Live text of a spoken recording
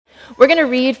We're going to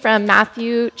read from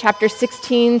Matthew chapter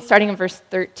 16, starting in verse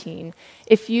 13.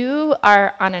 If you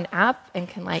are on an app and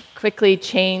can quickly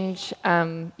change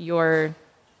your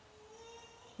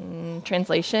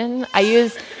translation, I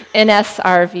use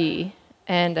NSRV,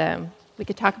 and we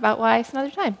could talk about why some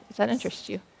other time, if that interests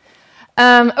you.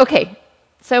 Okay,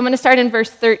 so I'm going to start in verse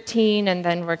 13, and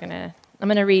then I'm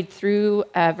going to read through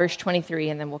verse 23,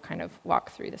 and then we'll kind of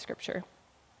walk through the scripture.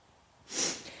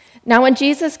 Now when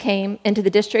Jesus came into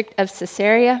the district of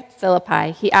Caesarea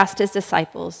Philippi, he asked his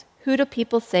disciples, "Who do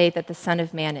people say that the Son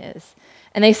of Man is?"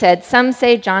 And they said, "Some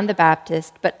say John the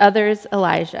Baptist, but others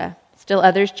Elijah, still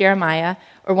others Jeremiah,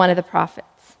 or one of the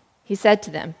prophets." He said to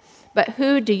them, "But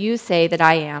who do you say that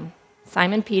I am?"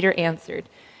 Simon Peter answered,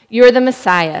 "You are the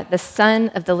Messiah, the Son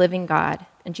of the living God."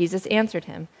 And Jesus answered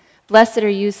him, "Blessed are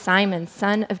you, Simon,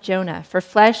 son of Jonah, for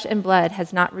flesh and blood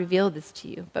has not revealed this to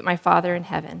you, but my Father in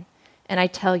heaven. And I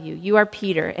tell you, you are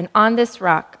Peter, and on this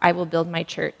rock I will build my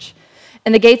church.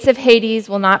 And the gates of Hades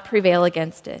will not prevail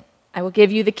against it. I will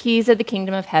give you the keys of the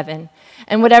kingdom of heaven,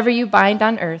 and whatever you bind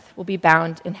on earth will be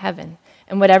bound in heaven,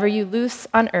 and whatever you loose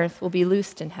on earth will be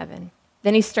loosed in heaven."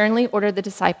 Then he sternly ordered the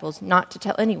disciples not to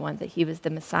tell anyone that he was the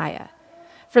Messiah.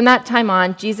 From that time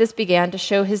on, Jesus began to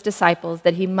show his disciples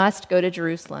that he must go to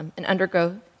Jerusalem and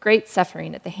undergo great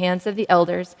suffering at the hands of the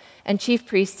elders and chief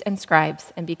priests and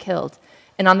scribes and be killed,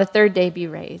 and on the third day be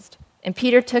raised. And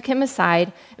Peter took him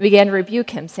aside and began to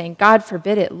rebuke him, saying, "God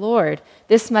forbid it, Lord,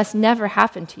 this must never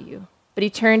happen to you." But he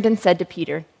turned and said to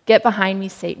Peter, "Get behind me,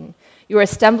 Satan. You are a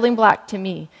stumbling block to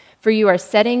me, for you are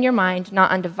setting your mind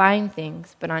not on divine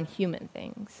things, but on human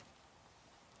things."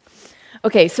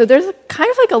 Okay, so there's kind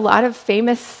of a lot of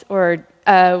famous or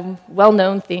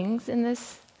well-known things in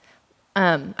this.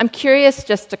 I'm curious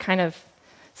just to kind of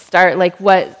start,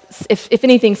 if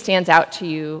anything stands out to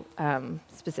you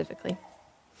specifically,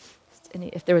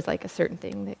 if there was a certain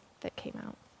thing that came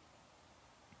out.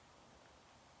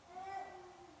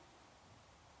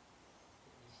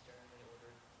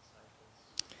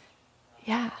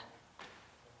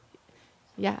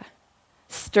 Yeah.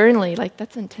 Sternly,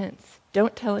 that's intense.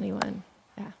 Don't tell anyone.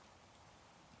 Yeah.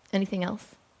 Anything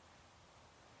else?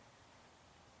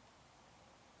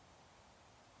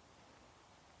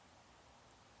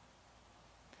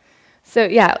 So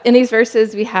yeah, in these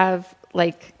verses we have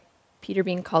Peter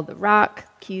being called the rock,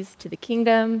 keys to the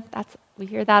kingdom. We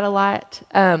hear that a lot.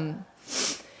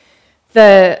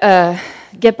 The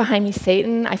 "get behind me,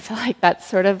 Satan," I feel like that's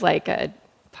sort of a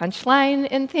punchline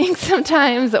in things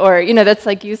sometimes, or that's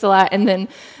used a lot. And then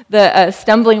the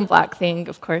stumbling block thing,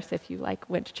 of course, if you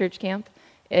went to church camp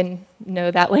and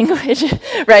know that language,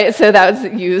 right? So that was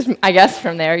used, I guess,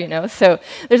 from there. So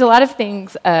there's a lot of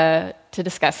things to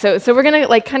discuss. So we're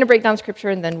gonna kind of break down scripture,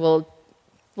 and then we'll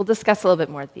discuss a little bit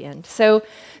more at the end. So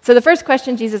the first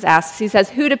question Jesus asks, he says,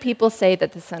 "Who do people say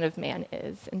that the Son of Man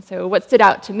is?" And so what stood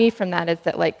out to me from that is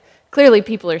that clearly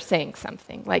people are saying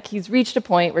something. He's reached a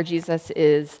point where Jesus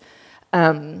is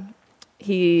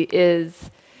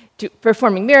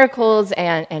performing miracles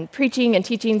and preaching and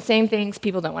teaching, saying things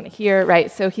people don't want to hear, right?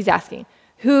 So he's asking,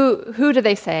 who do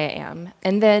they say I am?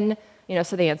 And then,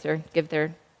 so they give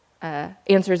their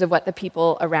answers of what the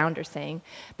people around are saying.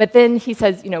 But then he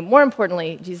says, more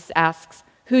importantly, Jesus asks,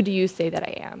 "Who do you say that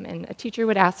I am?" And a teacher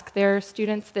would ask their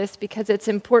students this because it's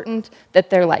important that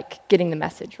they're getting the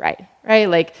message right?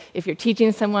 If you're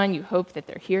teaching someone, you hope that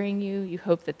they're hearing you. You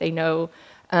hope that they know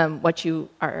what you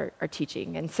are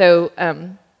teaching. And so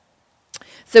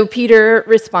Peter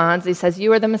responds. He says,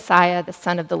 "You are the Messiah, the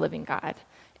Son of the living God."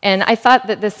 And I thought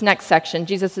that this next section,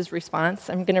 Jesus'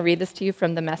 response, I'm going to read this to you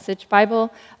from the Message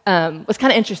Bible, was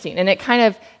kind of interesting. And it kind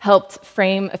of helped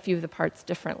frame a few of the parts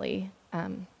differently.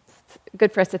 It's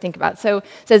good for us to think about. So it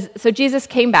says, "So Jesus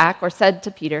came back, or said to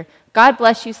Peter, 'God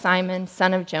bless you, Simon,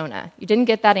 son of Jonah. You didn't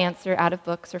get that answer out of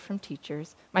books or from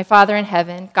teachers. My Father in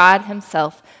heaven, God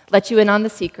himself, let you in on the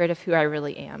secret of who I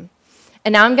really am.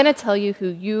 And now I'm going to tell you who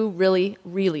you really,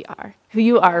 really are. Who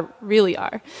you really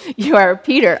are. You are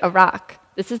Peter, a rock.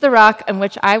 This is the rock on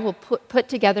which I will put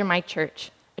together my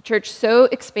church, a church so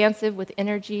expansive with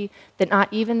energy that not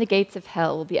even the gates of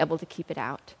hell will be able to keep it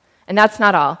out. And that's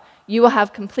not all. You will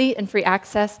have complete and free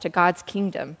access to God's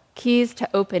kingdom, keys to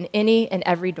open any and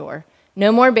every door.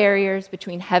 No more barriers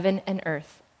between heaven and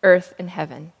earth and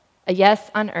heaven. A yes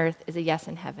on earth is a yes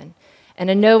in heaven, and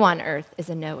a no on earth is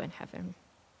a no in heaven."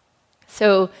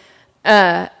 So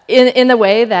in the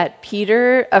way that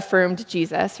Peter affirmed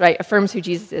Jesus, right, affirms who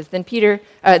Jesus is, then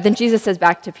Jesus says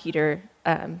back to Peter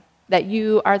that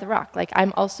you are the rock.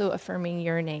 I'm also affirming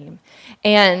your name.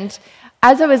 And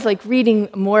as I was reading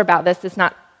more about this,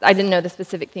 I didn't know the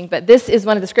specific thing, but this is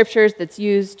one of the scriptures that's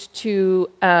used to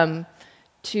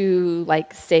to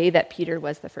say that Peter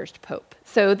was the first pope.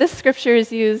 So this scripture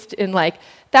is used in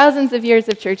thousands of years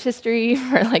of church history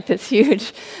for this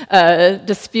huge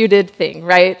disputed thing,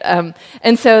 right?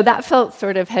 And so that felt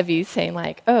sort of heavy,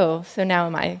 saying oh, so now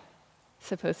am I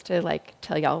supposed to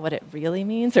tell y'all what it really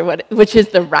means, or which is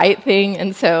the right thing?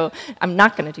 And so I'm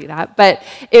not going to do that. But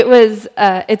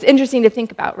it's interesting to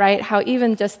think about, right? How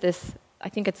even just this, I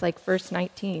think it's verse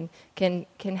 19, can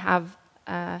have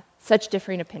such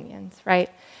differing opinions,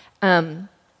 right? And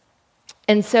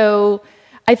so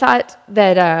I thought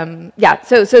that,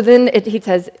 so then he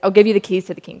says, I'll give you the keys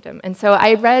to the kingdom. And so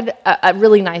I read a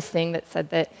really nice thing that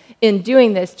said that in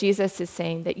doing this, Jesus is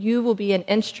saying that you will be an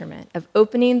instrument of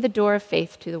opening the door of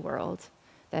faith to the world,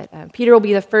 that Peter will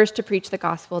be the first to preach the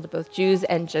gospel to both Jews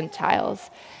and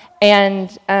Gentiles. And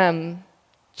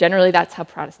generally, that's how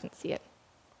Protestants see it.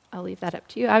 I'll leave that up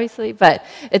to you, obviously, but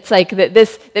it's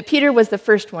that Peter was the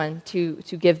first one to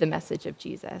give the message of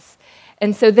Jesus.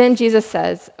 And so then Jesus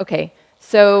says, okay,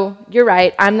 so you're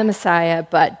right, I'm the Messiah,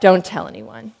 but don't tell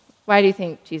anyone. Why do you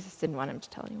think Jesus didn't want him to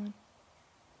tell anyone?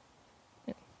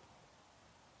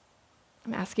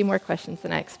 I'm asking more questions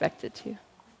than I expected to.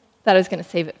 Thought I was going to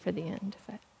save it for the end.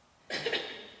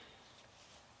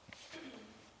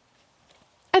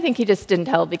 I think he just didn't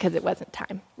tell because it wasn't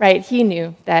time, right? He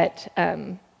knew that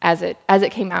as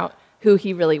it came out who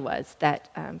he really was, that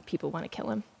people want to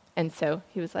kill him. And so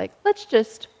he was like, let's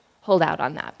just hold out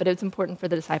on that. But it was important for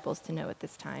the disciples to know at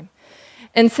this time.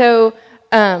 And so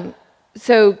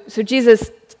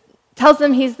Jesus tells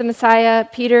them he's the Messiah.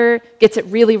 Peter gets it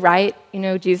really right.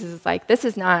 Jesus is like, this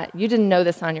is not, you didn't know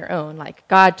this on your own.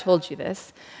 God told you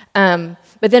this. But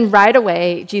then right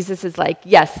away, Jesus is like,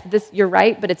 yes, you're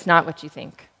right, but it's not what you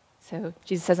think. So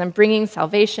Jesus says, I'm bringing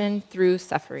salvation through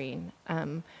suffering,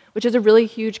 which is a really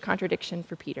huge contradiction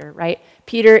for Peter, right?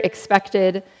 Peter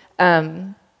expected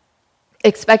the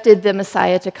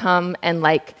Messiah to come and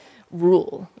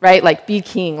rule, right? Be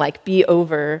king, be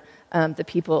over the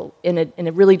people in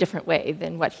a really different way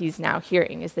than what he's now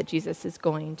hearing, is that Jesus is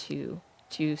going to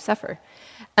suffer.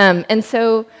 And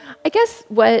so I guess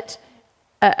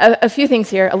a few things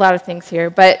here, a lot of things here,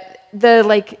 but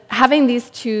having these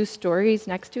two stories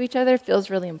next to each other feels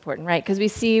really important, right? Because we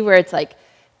see where it's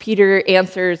Peter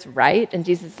answers right, and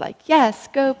Jesus is like, yes,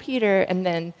 go Peter. And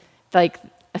then a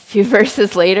few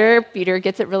verses later, Peter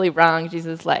gets it really wrong.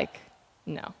 Jesus is like,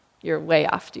 no, you're way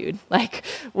off, dude,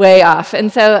 way off. And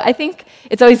so I think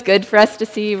it's always good for us to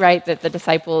see, right, that the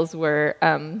disciples were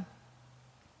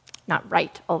not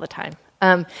right all the time.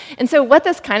 And so what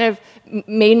this kind of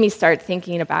made me start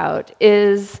thinking about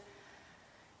is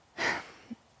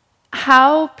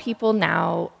how people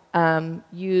now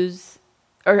use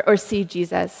or see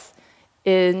Jesus,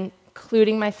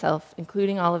 including myself,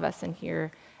 including all of us in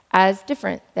here, as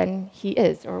different than he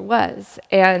is or was.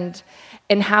 And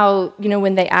how,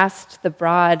 when they asked the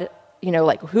broad,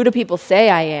 who do people say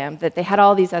I am, that they had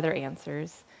all these other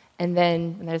answers. And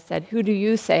then when they said, who do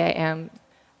you say I am,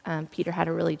 Peter had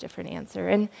a really different answer.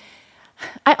 And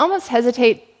I almost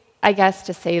hesitate, I guess,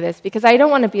 to say this, because I don't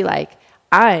want to be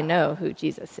I know who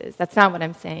Jesus is. That's not what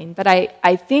I'm saying. But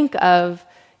I think of,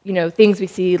 things we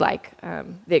see the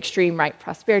extreme right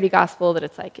prosperity gospel, that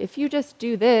it's if you just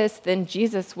do this, then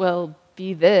Jesus will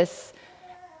be this.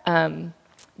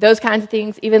 Those kinds of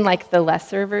things, even the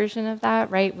lesser version of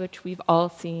that, right, which we've all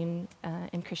seen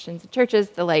in Christians and churches,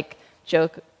 the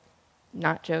joke,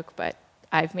 not joke, but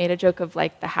I've made a joke of the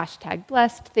hashtag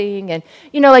blessed thing. And,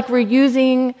 we're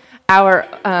using our,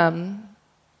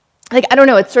 I don't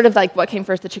know, it's sort of what came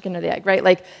first, the chicken or the egg,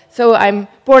 right? So I'm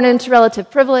born into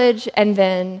relative privilege, and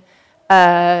then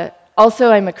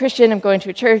also I'm a Christian, I'm going to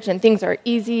a church, and things are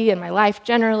easy in my life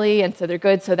generally, and so they're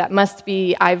good, so that must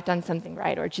be I've done something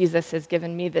right, or Jesus has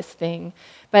given me this thing.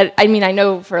 But, I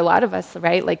know for a lot of us,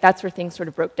 right, that's where things sort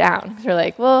of broke down.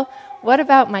 They're well, what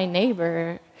about my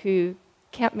neighbor who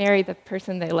can't marry the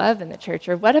person they love in the church?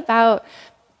 Or what about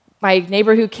my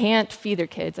neighbor who can't feed their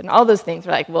kids? And all those things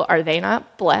are well, are they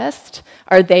not blessed?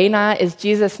 Is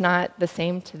Jesus not the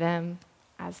same to them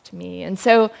as to me? And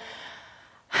so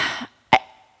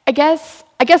I guess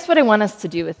what I want us to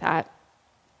do with that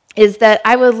is that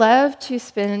I would love to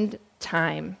spend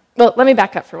time. Well, let me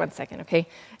back up for 1 second, okay?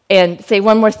 And say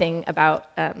one more thing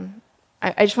about,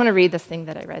 I just want to read this thing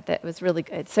that I read that was really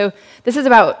good. So this is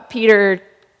about Peter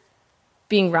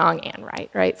being wrong and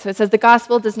right? So it says, the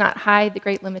gospel does not hide the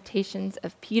great limitations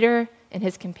of Peter and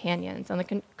his companions. On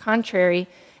the contrary,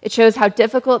 it shows how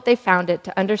difficult they found it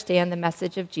to understand the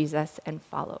message of Jesus and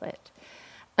follow it.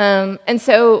 And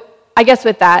so I guess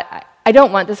with that, I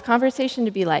don't want this conversation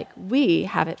to be we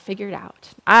have it figured out.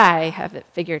 I have it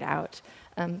figured out.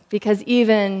 Because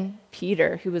even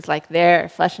Peter, who was like there,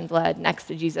 flesh and blood, next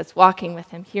to Jesus, walking with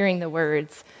him, hearing the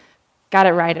words, got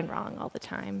it right and wrong all the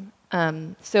time.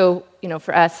 So,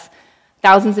 for us,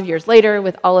 thousands of years later,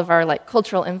 with all of our like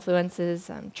cultural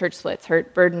influences, church splits,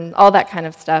 hurt, burden, all that kind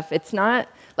of stuff, it's not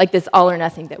like this all or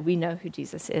nothing that we know who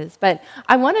Jesus is. But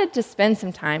I wanted to spend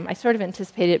some time, I sort of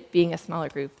anticipated it being a smaller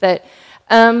group, that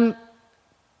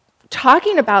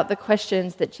talking about the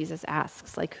questions that Jesus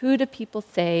asks, like who do people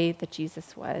say that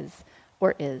Jesus was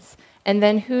or is? And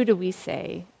then who do we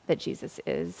say that Jesus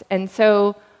is? And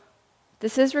so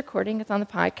this is recording, it's on the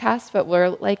podcast, but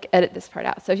we'll edit this part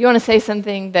out. So if you want to say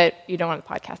something that you don't want on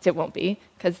the podcast, it won't be,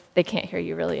 because they can't hear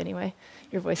you really anyway.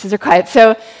 Your voices are quiet.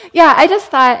 So yeah, I just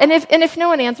thought, and if no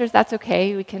one answers, that's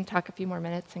okay. We can talk a few more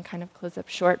minutes and kind of close up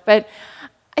short. But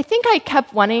I think I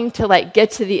kept wanting to get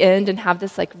to the end and have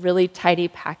this really tidy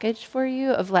package for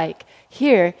you of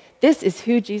here, this is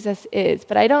who Jesus is.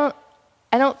 But I don't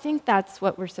think that's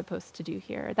what we're supposed to do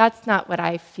here. That's not what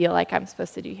I feel like I'm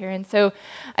supposed to do here. And so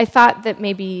I thought that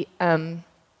maybe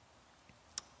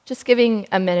just giving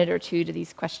a minute or two to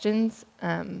these questions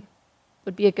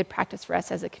would be a good practice for us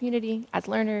as a community, as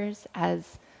learners,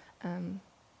 as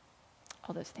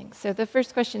all those things. So the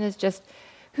first question is just,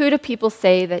 who do people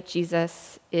say that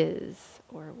Jesus is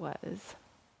or was?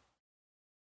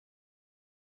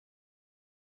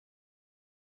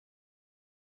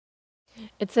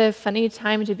 It's a funny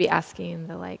time to be asking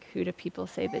who do people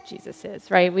say that Jesus is,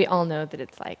 right? We all know that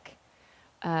it's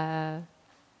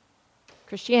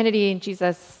Christianity and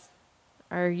Jesus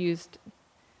are used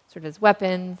sort of as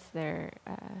weapons. The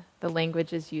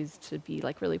language is used to be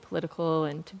really political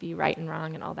and to be right and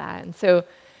wrong and all that. And so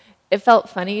it felt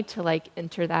funny to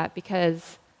enter that,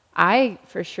 because I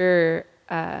for sure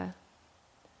have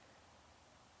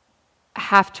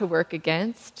to work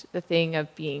against the thing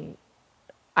of being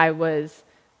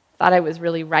thought I was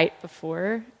really right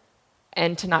before,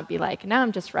 and to not be now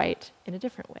I'm just right in a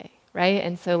different way, right?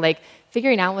 And so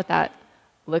figuring out what that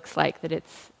looks like, that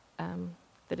it's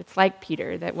like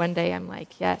Peter, that one day I'm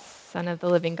yes, Son of the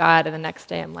living God, and the next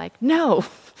day I'm no,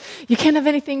 you can't have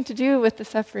anything to do with the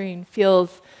suffering,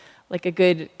 feels like a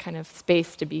good kind of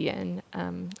space to be in,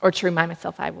 or to remind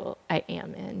myself I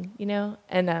am in,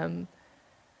 and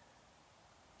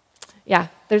yeah,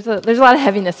 there's a lot of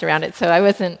heaviness around it, so I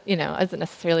wasn't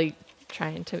necessarily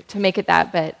trying to make it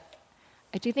that, but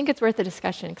I do think it's worth a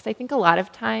discussion, because I think a lot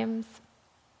of times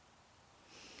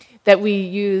that we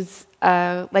use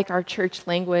our church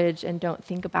language and don't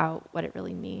think about what it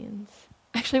really means.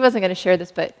 I actually wasn't going to share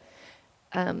this, but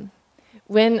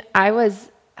when I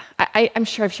was, I'm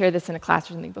sure I've shared this in a class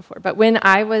or something before, but when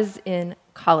I was in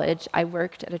college, I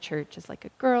worked at a church as a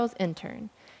girls' intern,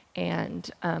 and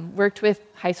worked with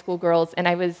high school girls, and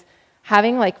I was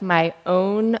having my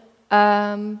own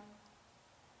meltdowns.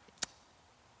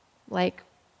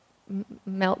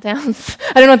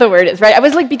 I don't know what the word is, right? I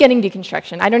was beginning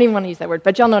deconstruction. I don't even want to use that word,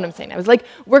 but y'all know what I'm saying. I was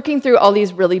working through all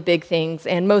these really big things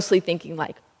and mostly thinking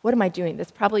what am I doing? This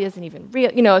probably isn't even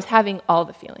real. I was having all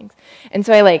the feelings. And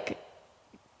so I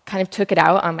kind of took it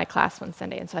out on my class one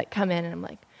Sunday. And so I come in and I'm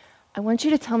I want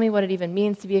you to tell me what it even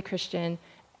means to be a Christian.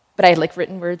 But I had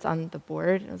written words on the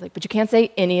board, and I was but you can't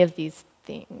say any of these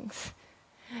things.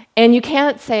 And you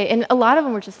can't say, and a lot of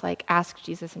them were just ask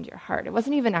Jesus into your heart. It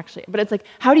wasn't even actually, but it's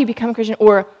how do you become a Christian,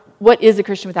 or what is a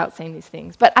Christian without saying these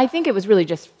things? But I think it was really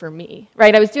just for me,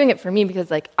 right? I was doing it for me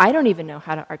because I don't even know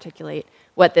how to articulate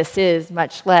what this is,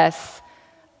 much less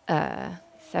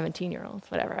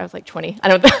 17-year-olds, whatever. I was 20. I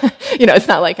don't, it's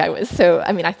not I was. So,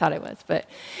 I thought I was, but,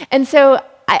 and so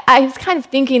I was kind of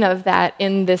thinking of that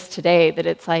in this today, that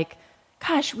it's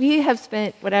gosh, we have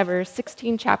spent,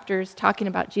 16 chapters talking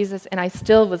about Jesus, and I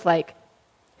still was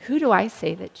who do I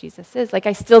say that Jesus is?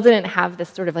 I still didn't have this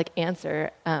sort of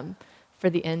answer for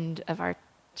the end of our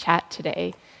chat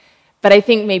today. But I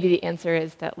think maybe the answer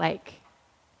is that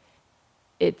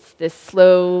it's this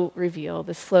slow reveal,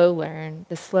 the slow learn,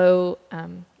 the slow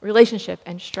relationship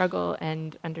and struggle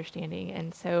and understanding.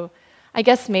 And so I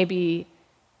guess maybe,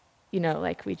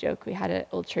 we joke, we had an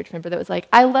old church member that was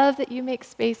I love that you make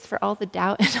space for all the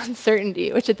doubt and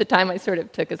uncertainty, which at the time I sort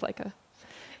of took as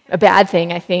a bad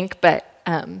thing, I think, but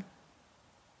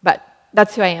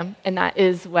that's who I am, and that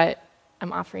is what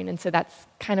I'm offering. And so that's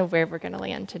kind of where we're going to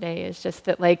land today, is just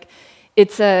that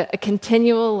it's a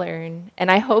continual learn, and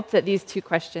I hope that these two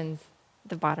questions,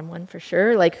 the bottom one for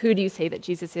sure, who do you say that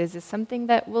Jesus is something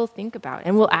that we'll think about,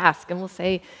 and we'll ask, and we'll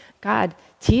say, God,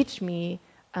 teach me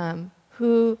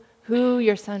who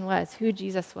your son was, who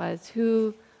Jesus was,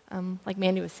 who, like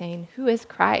Mandy was saying, who is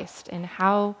Christ, and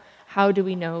how do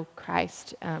we know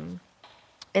Christ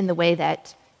in the way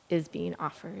that is being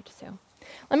offered. So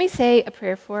Let me say a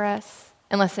prayer for us,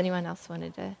 unless anyone else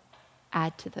wanted to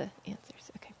add to the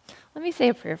answers. Okay. Let me say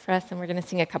a prayer for us, and we're going to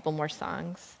sing a couple more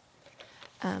songs.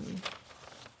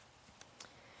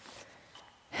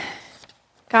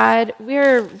 God,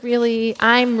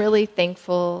 I'm really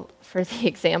thankful for the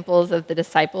examples of the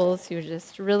disciples who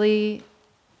just really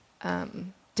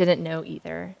didn't know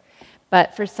either.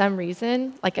 But for some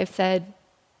reason, like I've said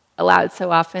aloud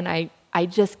so often, I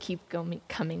just keep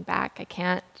coming back. I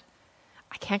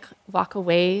can't walk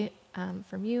away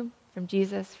from you, from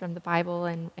Jesus, from the Bible,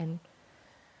 and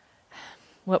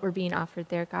what we're being offered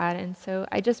there, God. And so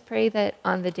I just pray that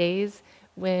on the days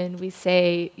when we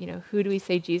say, who do we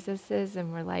say Jesus is?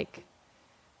 And we're like,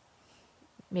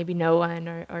 maybe no one,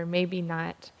 or maybe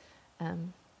not,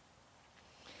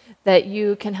 that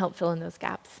you can help fill in those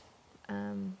gaps.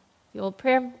 The old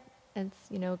prayer, it's,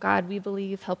 God, we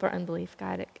believe, help our unbelief,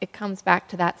 God. It comes back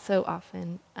to that so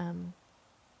often.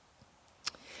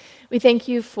 We thank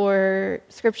you for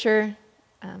Scripture,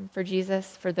 for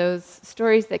Jesus, for those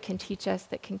stories that can teach us,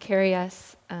 that can carry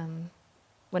us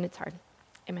when it's hard.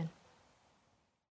 Amen.